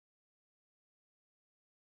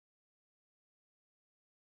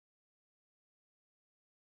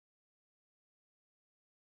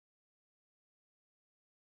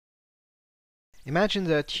Imagine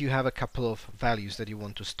that you have a couple of values that you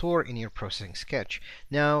want to store in your processing sketch.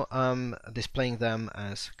 Now I'm displaying them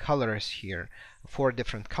as colors here, 4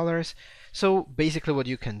 different colors. So basically what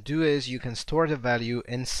you can do is you can store the value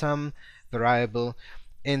in some variable.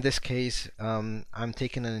 In this case, I'm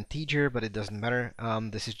taking an integer, but it doesn't matter.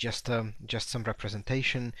 This is just some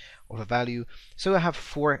representation of a value. So I have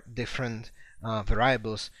 4 different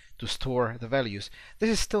variables to store the values.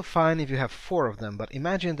 This is still fine if you have 4 of them, but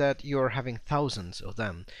imagine that you're having thousands of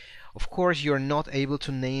them. Of course, you're not able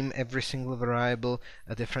to name every single variable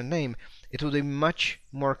a different name. It would be much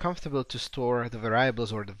more comfortable to store the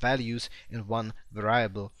variables or the values in one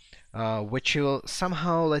variable, which will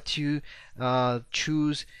somehow let you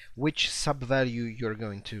choose which sub-value you're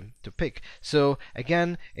going to pick. So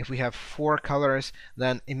again, if we have 4 colors,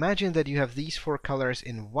 then imagine that you have these 4 colors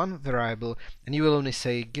in one variable, and you will only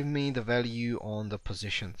say, give me the value on the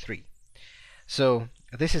position 3. So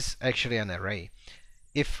this is actually an array.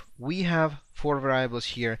 If we have 4 variables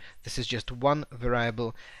here, this is just one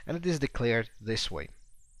variable, and it is declared this way.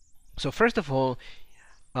 So first of all,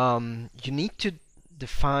 you need to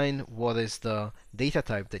define what is the data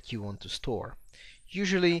type that you want to store.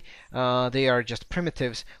 Usually they are just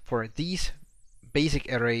primitives. For these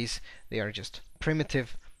basic arrays, they are just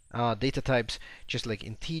primitive data types, just like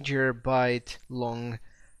integer, byte, long,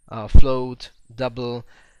 float, double,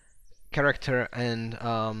 character, and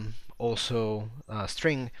also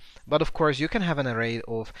string. But of course you can have an array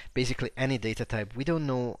of basically any data type. We don't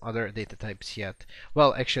know other data types yet.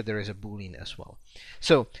 Well, actually there is a boolean as well.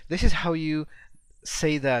 So this is how you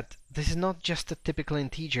say that this is not just a typical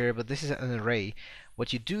integer, but this is an array.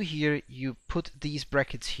 What you do here, you put these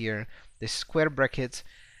brackets here, this square brackets,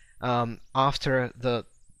 after the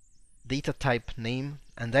data type name,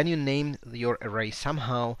 and then you name your array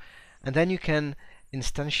somehow, and then you can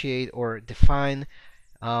instantiate or define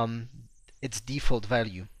its default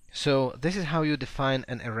value. So this is how you define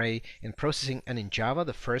an array in processing and in Java,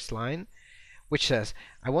 the first line, which says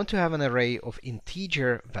I want to have an array of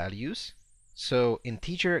integer values. So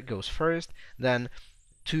integer goes first, then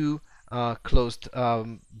 2 closed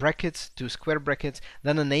brackets, 2 square brackets,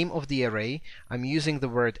 then the name of the array. I'm using the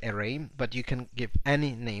word array, but you can give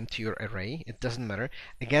any name to your array, it doesn't matter.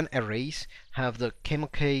 Again, arrays have the camel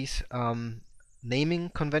case naming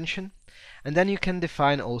convention, and then you can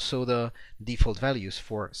define also the default values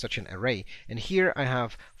for such an array. And here I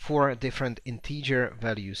have 4 different integer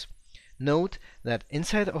values. Note that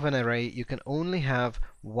inside of an array you can only have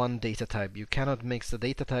one data type. You cannot mix the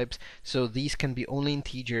data types, so these can be only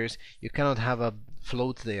integers. You cannot have a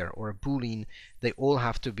float there or a boolean. They all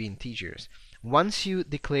have to be integers. Once you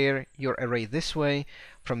declare your array this way,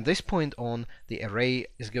 from this point on the array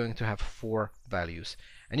is going to have 4 values,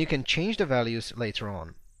 and you can change the values later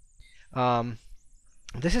on.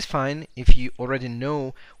 This is fine if you already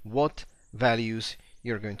know what values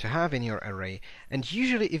you're going to have in your array. And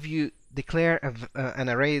usually if you declare an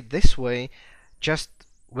array this way, just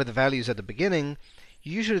with values at the beginning,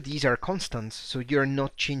 usually these are constants, so you're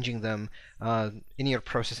not changing them in your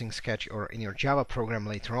processing sketch or in your Java program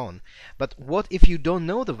later on. But what if you don't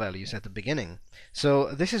know the values at the beginning?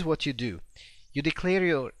 So this is what you do. You declare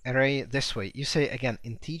your array this way. You say again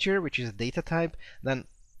integer, which is a data type, then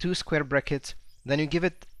 2 square brackets, then you give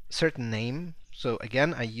it certain name. So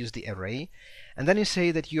again I use the array, and then you say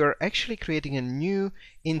that you are actually creating a new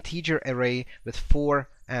integer array with 4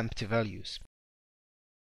 empty values.